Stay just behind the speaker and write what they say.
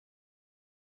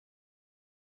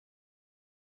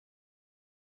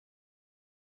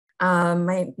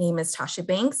My name is Tasha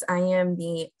Banks. I am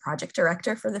the project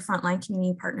director for the Frontline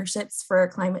Community Partnerships for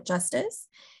Climate Justice.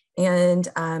 And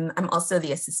I'm also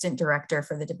the assistant director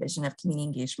for the Division of Community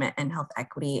Engagement and Health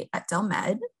Equity at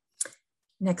DelMed.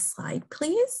 Next slide,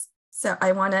 please. So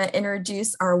I want to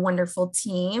introduce our wonderful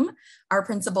team, our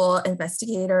principal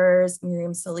investigators,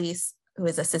 Miriam Solis, who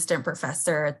is assistant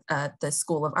professor at the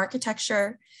School of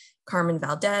Architecture, Carmen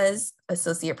Valdez,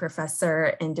 associate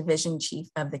professor and division chief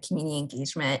of the Community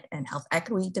Engagement and Health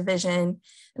Equity Division,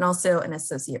 and also an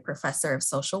associate professor of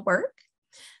social work.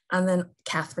 And then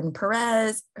Catherine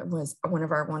Perez was one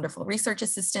of our wonderful research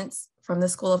assistants from the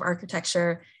School of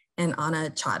Architecture, and Anna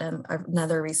Chatham,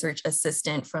 another research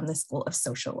assistant from the School of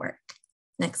Social Work.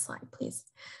 Next slide, please.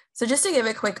 So just to give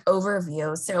a quick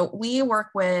overview, so we work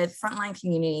with frontline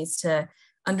communities to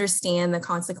understand the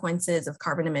consequences of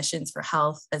carbon emissions for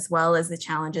health, as well as the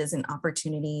challenges and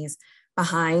opportunities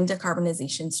behind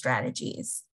decarbonization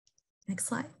strategies. Next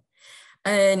slide.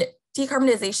 And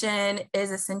decarbonization is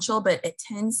essential, but it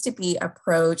tends to be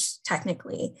approached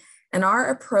technically. And our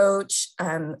approach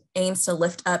aims to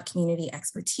lift up community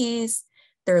expertise,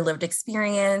 their lived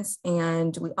experience,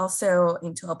 and we also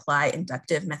aim to apply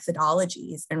inductive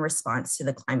methodologies in response to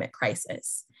the climate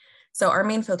crisis. So our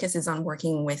main focus is on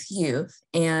working with youth,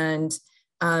 and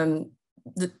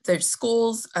there's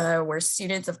schools where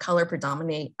students of color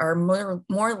predominate are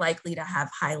more likely to have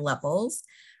high levels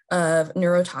of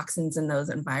neurotoxins in those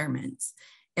environments.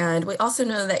 And we also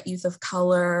know that youth of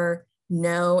color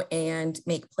know and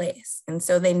make place. And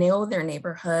so they know their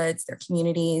neighborhoods, their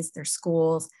communities, their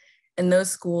schools, and those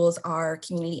schools are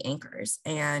community anchors.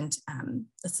 And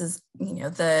this is,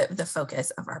 the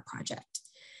focus of our project.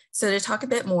 So to talk a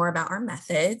bit more about our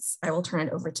methods, I will turn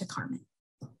it over to Carmen.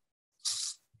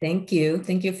 Thank you.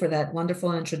 Thank you for that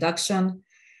wonderful introduction.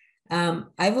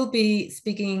 I will be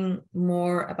speaking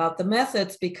more about the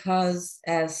methods because,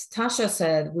 as Tasha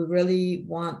said, we really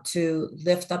want to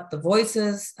lift up the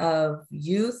voices of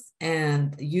youth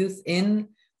and youth in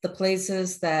the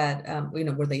places that,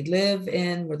 where they live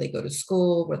in, where they go to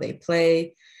school, where they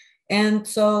play. And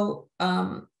so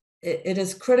it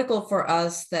is critical for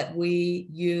us that we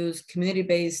use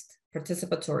community-based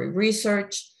participatory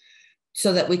research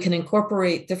so that we can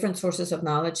incorporate different sources of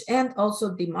knowledge and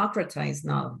also democratize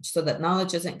knowledge so that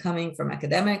knowledge isn't coming from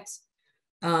academics,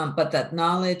 but that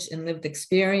knowledge and lived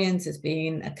experience is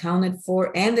being accounted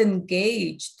for and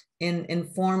engaged in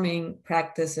informing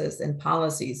practices and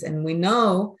policies. And we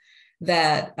know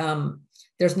that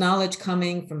there's knowledge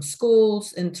coming from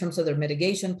schools in terms of their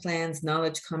mitigation plans,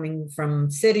 knowledge coming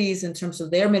from cities in terms of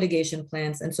their mitigation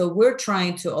plans. And so we're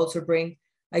trying to also bring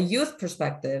a youth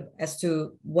perspective as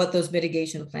to what those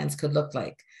mitigation plans could look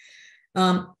like.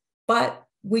 But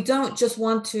we don't just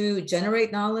want to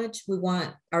generate knowledge. We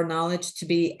want our knowledge to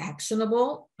be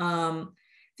actionable.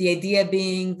 The idea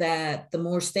being that the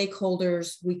more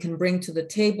stakeholders we can bring to the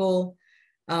table,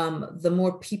 the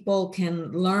more people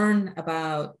can learn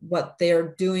about what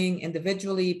they're doing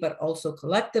individually, but also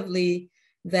collectively,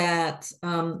 that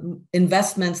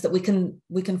investments, that we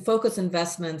can focus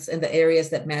investments in the areas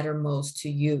that matter most to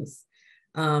youth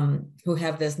who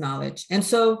have this knowledge. And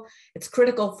so it's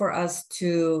critical for us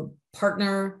to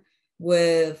partner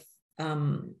with,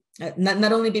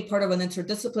 not only be part of an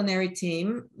interdisciplinary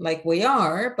team like we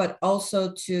are, but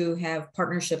also to have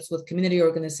partnerships with community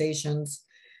organizations.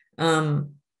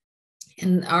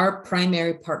 And our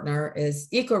primary partner is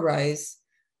EcoRise.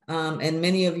 And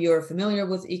many of you are familiar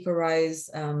with EcoRise.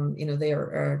 They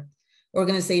are an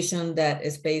organization that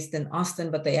is based in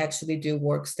Austin, but they actually do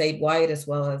work statewide as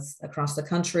well as across the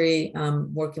country,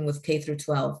 working with K through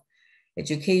 12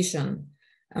 education.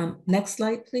 Next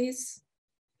slide, please.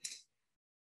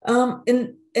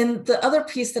 And the other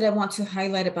piece that I want to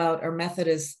highlight about our method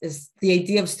is the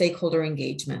idea of stakeholder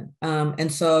engagement.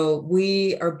 And so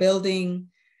we are building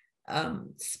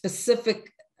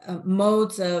specific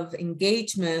modes of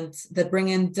engagement that bring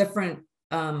in different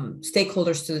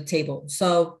stakeholders to the table.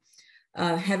 So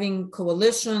having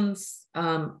coalitions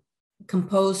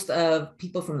composed of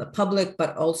people from the public,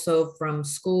 but also from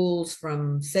schools,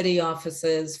 from city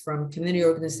offices, from community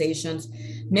organizations,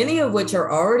 many of which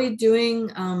are already doing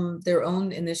their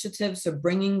own initiatives, so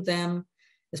bringing them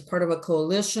as part of a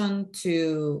coalition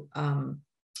to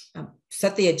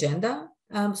set the agenda,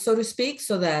 so to speak,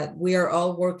 so that we are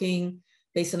all working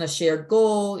based on a shared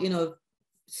goal,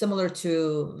 similar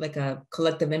to like a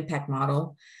collective impact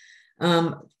model.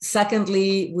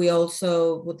 Secondly, we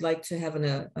also would like to have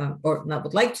or not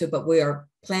would like to, but we are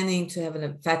planning to have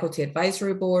a faculty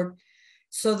advisory board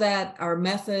so that our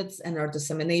methods and our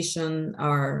dissemination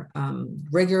are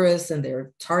rigorous and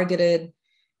they're targeted.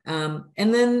 And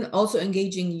then also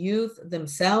engaging youth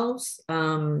themselves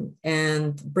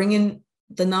and bringing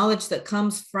the knowledge that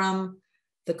comes from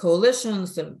the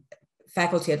coalitions, the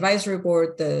faculty advisory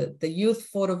board, the youth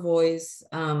photo voice,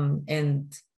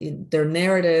 and their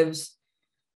narratives,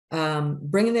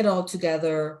 bringing it all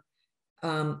together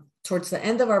towards the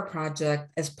end of our project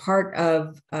as part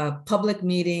of a public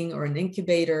meeting or an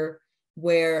incubator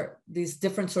where these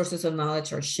different sources of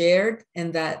knowledge are shared,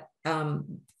 and that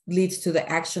leads to the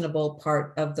actionable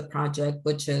part of the project,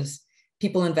 which is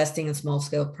people investing in small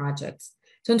scale projects.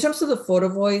 So in terms of the photo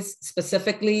voice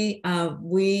specifically,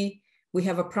 we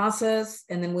have a process,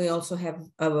 and then we also have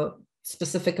a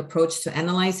specific approach to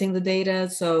analyzing the data.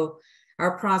 So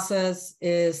our process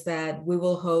is that we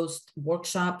will host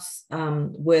workshops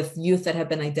with youth that have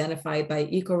been identified by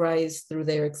EcoRise through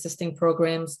their existing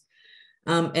programs.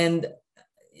 And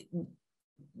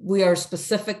we are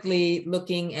specifically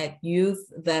looking at youth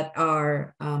that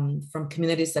are from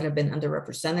communities that have been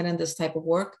underrepresented in this type of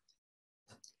work.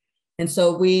 And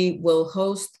so we will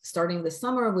host, starting this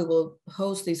summer, we will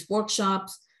host these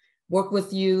workshops, work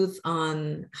with youth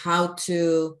on how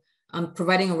to, on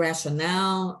providing a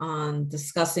rationale, on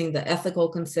discussing the ethical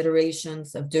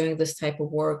considerations of doing this type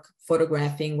of work,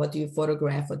 photographing, what do you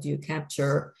photograph, what do you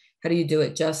capture, how do you do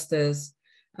it justice,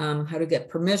 how to get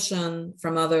permission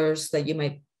from others that you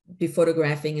might be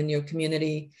photographing in your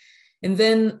community, and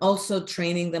then also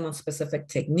training them on specific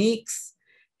techniques.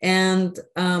 And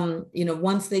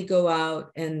once they go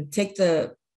out and take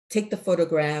the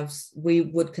photographs, we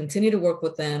would continue to work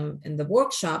with them in the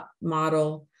workshop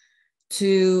model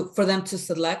for them to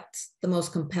select the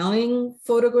most compelling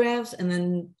photographs, and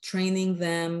then training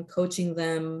them, coaching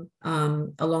them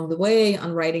along the way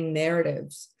on writing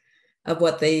narratives of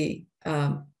what they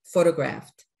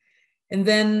photographed. And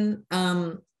then,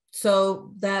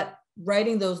 so that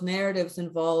writing those narratives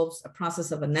involves a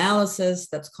process of analysis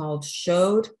that's called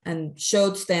SHOWed, and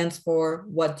SHOWed stands for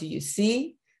what do you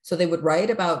see? So they would write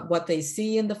about what they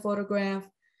see in the photograph,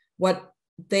 what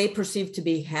they perceive to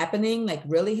be happening, like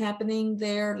really happening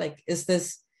there. Like, is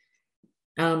this,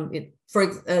 for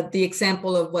the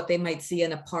example of what they might see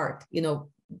in a park,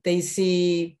 they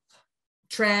see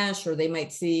trash, or they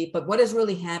might see, but what is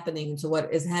really happening? So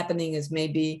what is happening is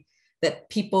maybe that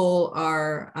people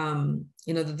are,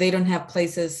 that they don't have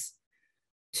places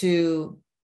to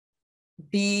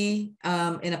be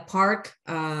in a park,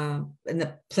 in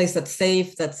a place that's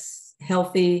safe, that's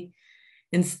healthy.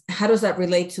 And how does that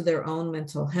relate to their own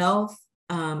mental health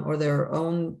or their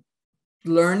own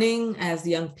learning as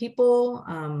young people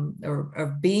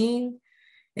or being?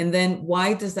 And then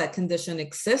why does that condition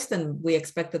exist? And we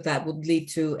expect that that would lead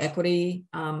to equity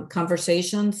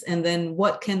conversations. And then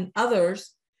what can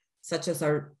others, such as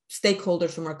our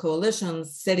stakeholders from our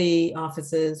coalitions, city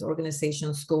offices,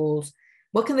 organizations, schools,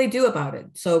 what can they do about it?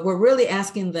 So we're really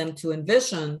asking them to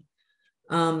envision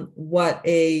what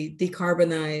a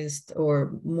decarbonized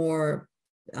or more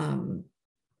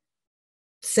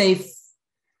safe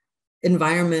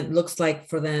environment looks like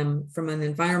for them from an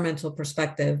environmental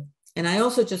perspective. And I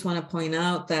also just want to point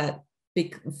out that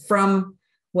from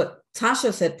what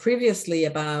Tasha said previously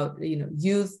about,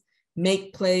 youth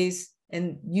make place,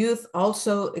 and youth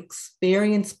also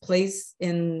experience place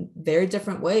in very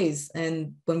different ways.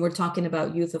 And when we're talking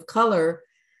about youth of color,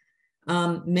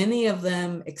 many of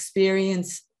them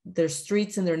experience their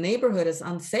streets and their neighborhood as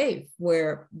unsafe,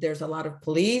 where there's a lot of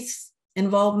police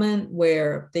involvement,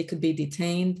 where they could be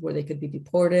detained, where they could be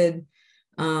deported.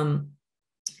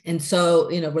 And so,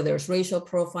 where there's racial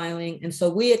profiling. And so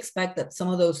we expect that some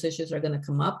of those issues are going to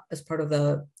come up as part of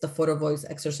the photo voice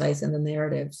exercise and the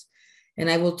narratives. And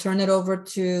I will turn it over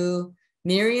to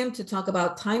Miriam to talk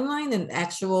about timeline and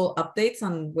actual updates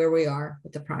on where we are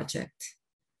with the project.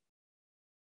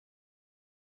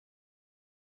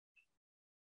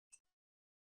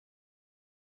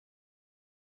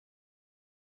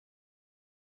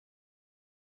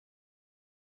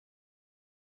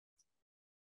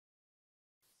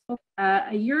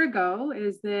 A year ago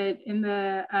is that in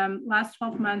the last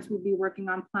 12 months, we'll be working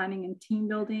on planning and team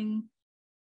building.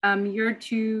 Year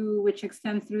 2, which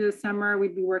extends through the summer,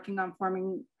 we'd be working on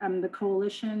forming the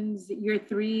coalitions. Year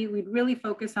 3, we'd really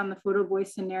focus on the photo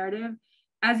voice and narrative.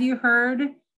 As you heard,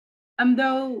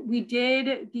 though we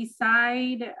did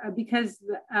decide because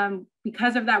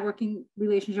of that working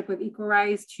relationship with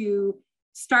EcoRise to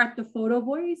start the photo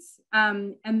voice.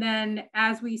 And then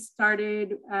as we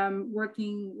started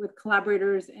working with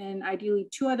collaborators in ideally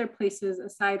 2 other places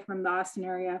aside from the Austin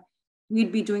area,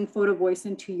 we'd be doing photo voice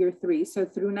into year 3. So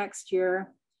through next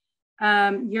year,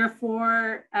 Year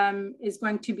 4 is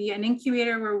going to be an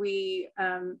incubator where we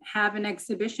have an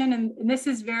exhibition. And this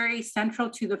is very central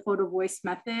to the photo voice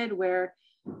method, where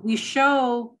we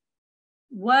show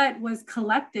what was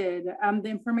collected, the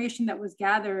information that was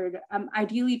gathered,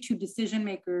 ideally to decision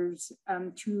makers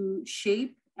to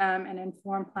shape and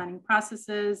inform planning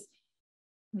processes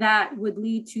that would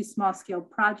lead to small scale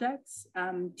projects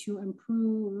to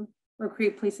improve or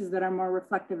create places that are more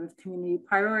reflective of community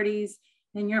priorities.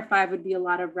 Then year 5 would be a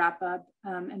lot of wrap up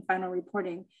and final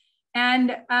reporting.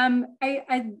 And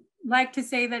I'd like to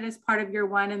say that as part of year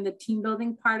 1 and the team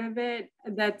building part of it,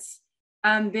 that's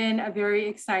been a very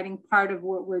exciting part of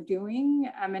what we're doing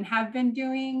and have been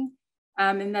doing.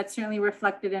 And that's certainly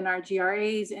reflected in our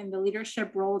GRAs and the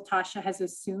leadership role Tasha has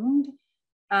assumed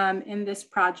in this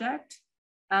project,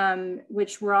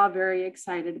 which we're all very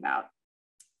excited about.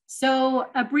 So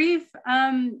a brief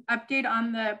update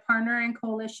on the partner and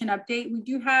coalition update. We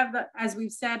do have, as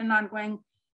we've said, an ongoing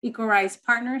EcoRise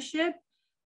partnership.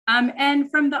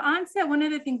 And from the onset, one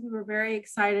of the things we were very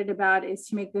excited about is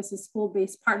to make this a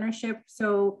school-based partnership.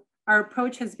 So our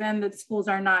approach has been that schools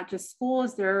are not just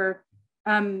schools, they're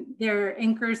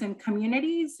anchors in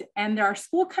communities, and there are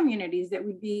school communities that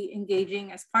would be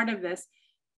engaging as part of this.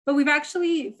 But we've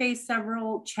actually faced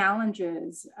several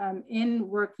challenges in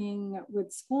working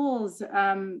with schools,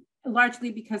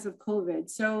 largely because of COVID.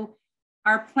 So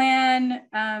our plan,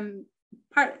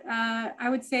 I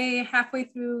would say halfway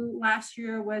through last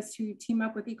year, was to team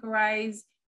up with EcoRise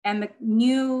and the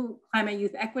new Climate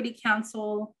Youth Equity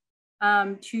Council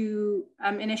to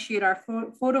initiate our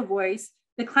photo voice.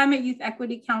 The Climate Youth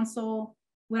Equity Council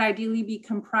would ideally be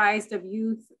comprised of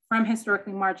youth from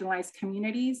historically marginalized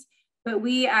communities. But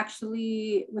we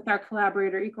actually, with our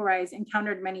collaborator EcoRise,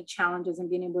 encountered many challenges in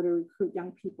being able to recruit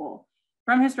young people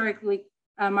from historically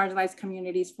marginalized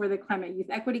communities for the Climate Youth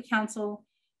Equity Council.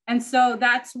 And so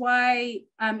that's why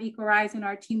EcoRise and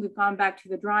our team, we've gone back to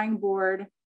the drawing board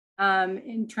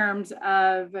in terms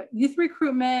of youth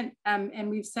recruitment, and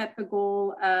we've set the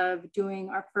goal of doing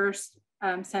our first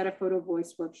set of photo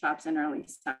voice workshops in early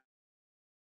summer.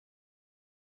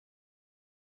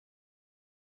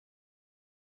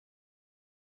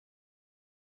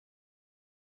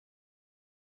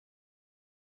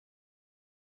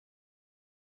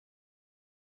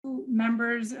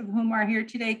 Members of whom are here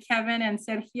today, Kevin and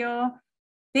Sergio,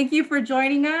 thank you for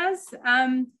joining us.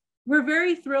 We're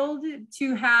very thrilled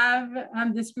to have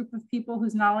this group of people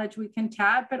whose knowledge we can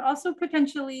tap, but also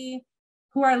potentially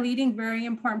who are leading very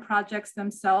important projects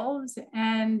themselves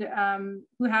and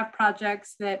who have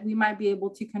projects that we might be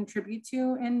able to contribute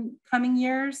to in coming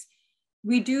years.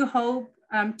 We do hope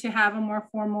to have a more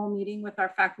formal meeting with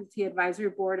our faculty advisory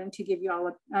board and to give you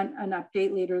all an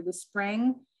update later this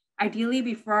spring. Ideally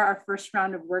before our first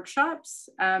round of workshops,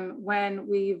 when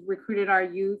we've recruited our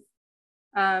youth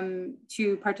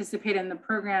to participate in the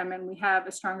program and we have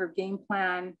a stronger game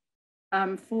plan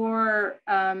for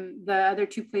the other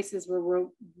 2 places where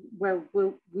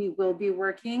we will be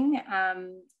working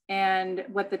and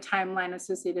what the timeline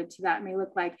associated to that may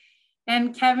look like.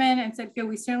 And Kevin and Sergio,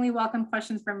 we certainly welcome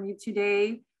questions from you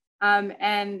today.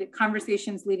 And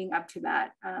conversations leading up to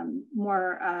that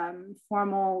more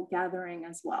formal gathering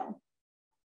as well.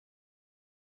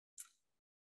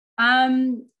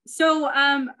 And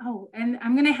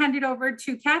I'm going to hand it over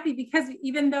to Kathy, because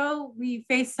even though we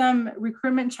faced some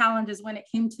recruitment challenges when it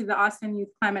came to the Austin Youth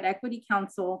Climate Equity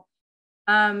Council,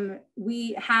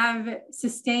 we have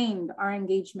sustained our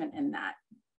engagement in that.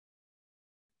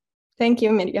 Thank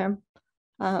you, Miriam.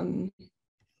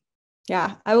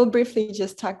 Yeah, I will briefly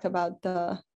just talk about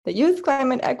the Youth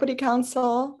Climate Equity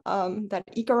Council that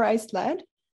EcoRise led,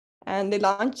 and they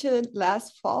launched it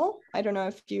last fall. I don't know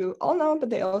if you all know, but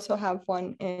they also have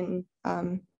one in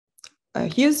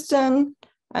Houston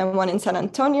and one in San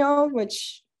Antonio,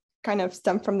 which kind of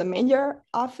stem from the mayor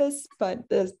office, but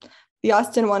the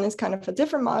Austin one is kind of a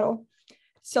different model.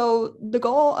 So the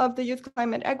goal of the Youth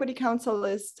Climate Equity Council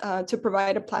is to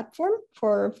provide a platform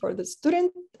for the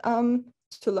student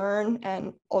to learn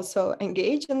and also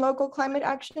engage in local climate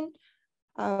action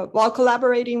while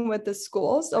collaborating with the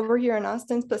schools over here in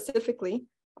Austin specifically.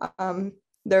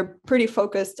 They're pretty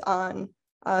focused on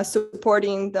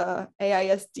supporting the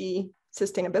AISD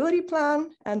sustainability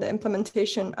plan and the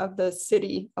implementation of the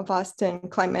City of Austin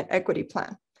Climate Equity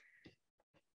Plan.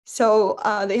 So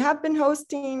they have been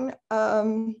hosting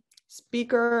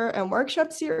speaker and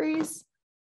workshop series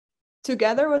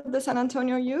together with the San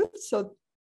Antonio youth. So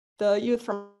the youth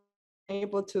from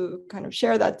able to kind of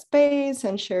share that space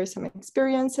and share some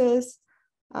experiences.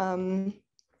 And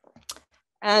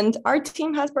our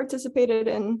team has participated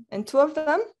in 2 of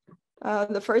them.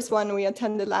 The first one we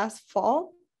attended last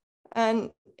fall,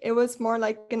 and it was more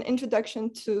like an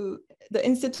introduction to the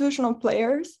institutional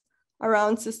players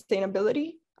around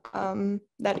sustainability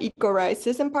that EcoRise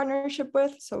is in partnership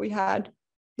with. So we had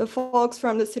the folks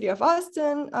from the City of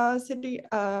Austin, City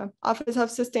Office of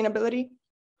Sustainability.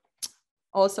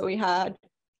 Also, we had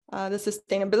the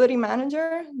Sustainability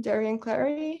Manager, Darian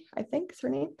Clary, I think is her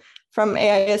name, from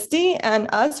AISD, and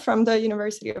us from the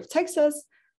University of Texas.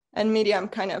 And Miriam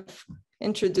kind of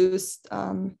introduced,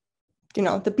 you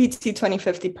know, the PT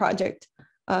 2050 project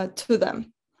to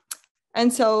them.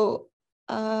 And so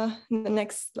the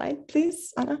next slide,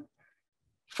 please, Anna.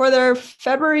 For their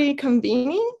February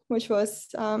convening, which was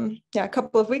a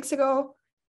couple of weeks ago,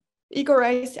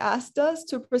 EcoRise asked us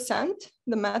to present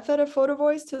the method of photo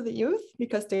voice to the youth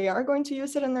because they are going to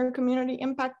use it in their community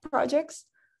impact projects.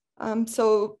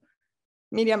 So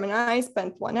Miriam and I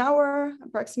spent 1 hour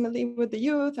approximately with the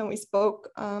youth, and we spoke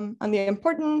on the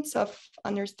importance of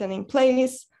understanding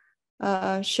place,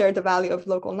 shared the value of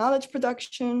local knowledge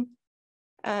production,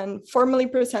 and formally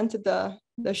presented the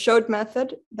showed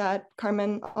method that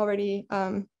Carmen already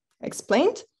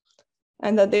explained,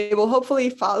 and that they will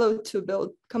hopefully follow to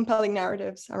build compelling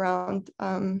narratives around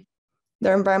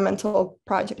their environmental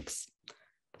projects.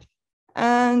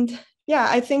 And yeah,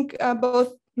 I think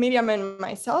both Miriam and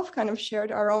myself kind of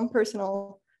shared our own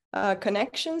personal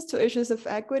connections to issues of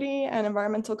equity and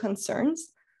environmental concerns.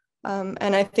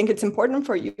 And I think it's important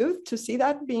for youth to see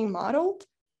that being modeled,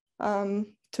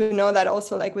 to know that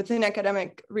also like within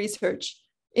academic research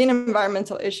in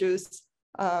environmental issues,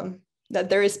 that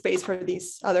there is space for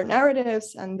these other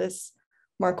narratives and this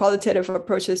more qualitative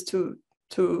approaches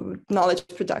to knowledge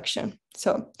production.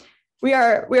 So we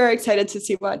are excited to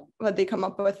see what they come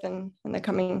up with in the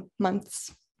coming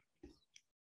months.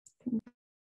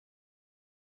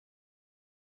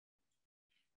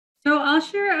 So I'll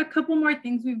share a couple more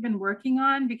things we've been working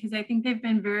on because I think they've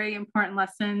been very important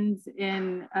lessons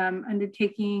in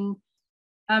undertaking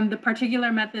the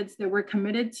particular methods that we're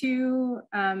committed to,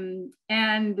 and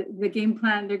the game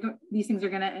plan. These things are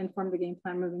going to inform the game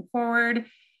plan moving forward.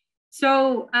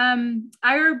 So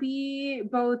IRB,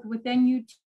 both within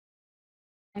UT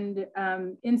and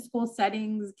in school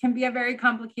settings, can be a very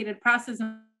complicated process,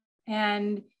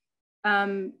 and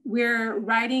we're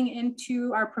writing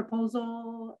into our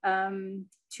proposal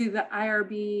to the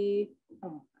IRB.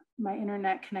 Oh, my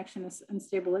internet connection is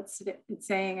unstable. It's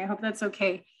saying, I hope that's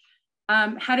okay.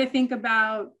 How to think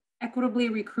about equitably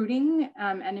recruiting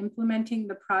and implementing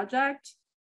the project.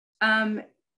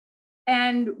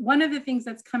 And one of the things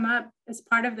that's come up as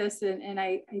part of this, and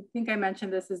I think I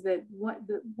mentioned this, is that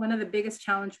one of the biggest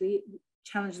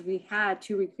challenges we had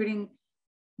to recruiting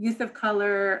youth of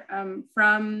color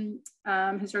from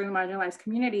historically marginalized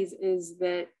communities is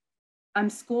that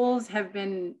schools have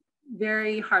been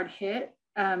very hard hit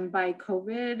by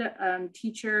COVID.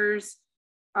 Teachers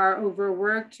are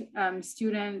overworked,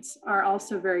 students are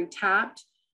also very tapped.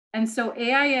 And so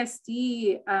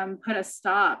AISD put a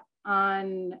stop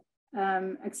on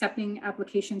accepting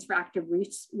applications for active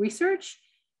research.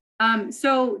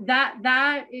 So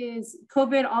that is,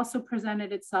 COVID also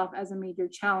presented itself as a major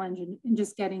challenge in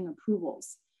just getting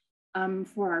approvals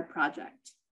for our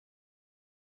project.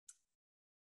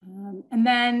 And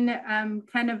then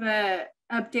kind of a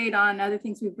update on other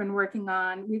things we've been working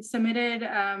on. We've submitted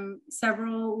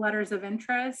several letters of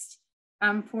interest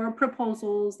for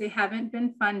proposals. They haven't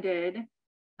been funded.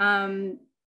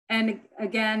 And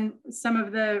again, some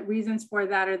of the reasons for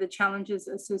that are the challenges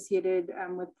associated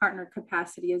with partner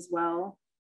capacity as well.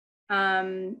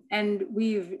 And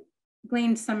we've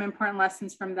gleaned some important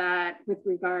lessons from that with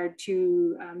regard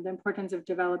to the importance of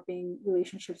developing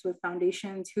relationships with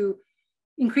foundations who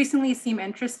increasingly seem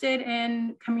interested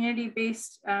in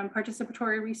community-based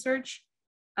participatory research.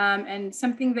 And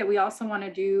something that we also want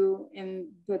to do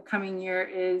in the coming year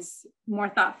is more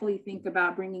thoughtfully think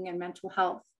about bringing in mental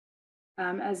health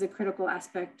as a critical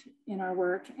aspect in our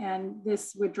work. And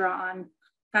this would draw on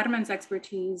Carmen's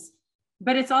expertise,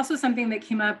 but it's also something that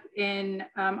came up in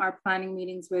our planning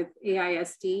meetings with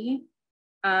AISD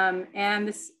and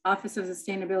this Office of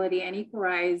Sustainability and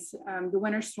EcoRise. The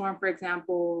winter storm, for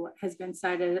example, has been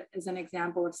cited as an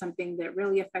example of something that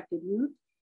really affected youth,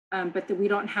 but that we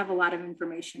don't have a lot of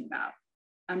information about,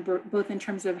 both in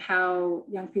terms of how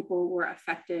young people were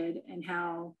affected and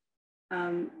how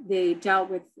they dealt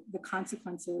with the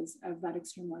consequences of that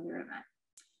extreme weather event.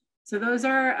 So those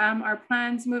are our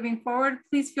plans moving forward.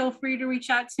 Please feel free to reach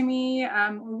out to me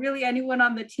or really anyone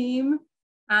on the team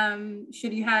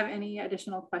should you have any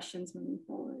additional questions moving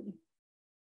forward. And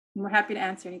we're happy to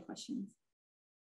answer any questions.